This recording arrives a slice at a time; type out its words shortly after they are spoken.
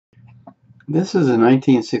This is a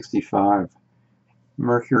 1965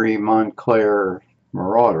 Mercury Marauder.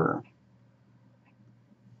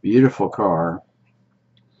 Beautiful car.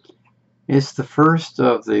 It's the first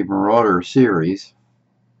of the Marauder series.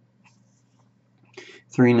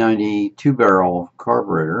 392 barrel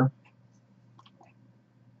carburetor.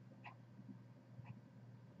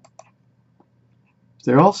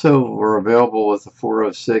 They also were available with the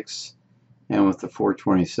 406 and with the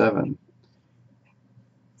 427.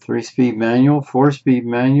 3-speed manual, 4-speed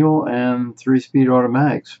manual, and 3-speed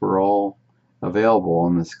automatics were all available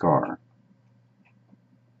on this car.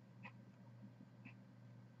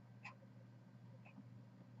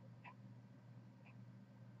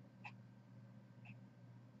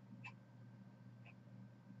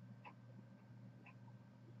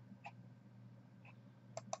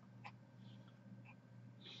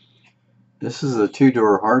 This is a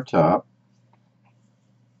 2-door hardtop.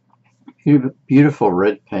 Beautiful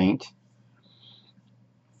red paint.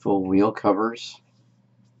 Full wheel covers.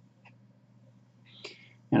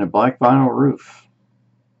 And a black vinyl roof.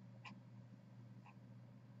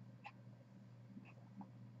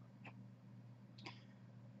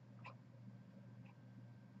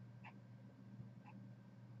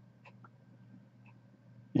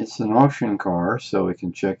 It's an auction car, so we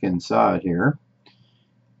can check inside here.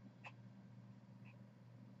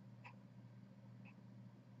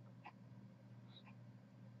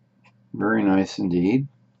 Very nice indeed.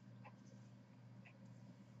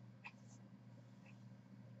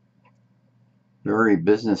 Very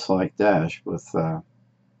business-like dash with a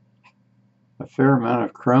fair amount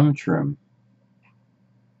of chrome trim.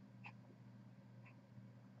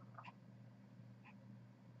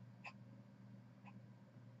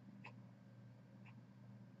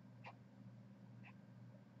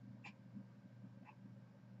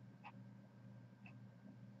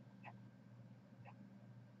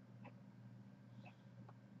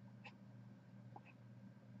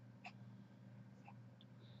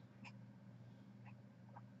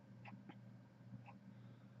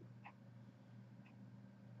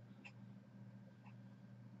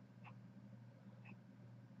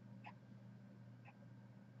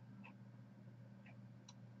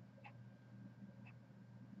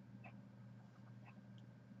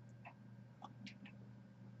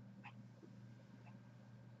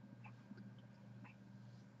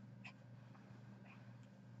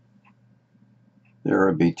 There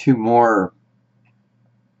will be 2 more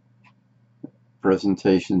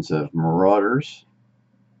presentations of Marauders.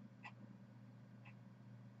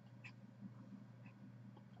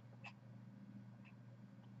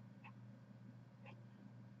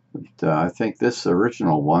 But I think this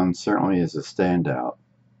original one certainly is a standout.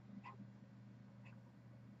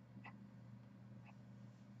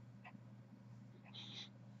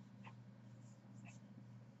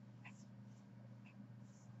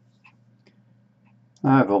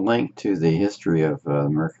 I have a link to the history of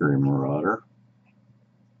Mercury Marauder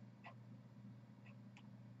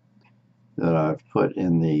that I've put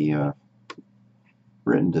in the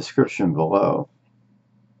written description below.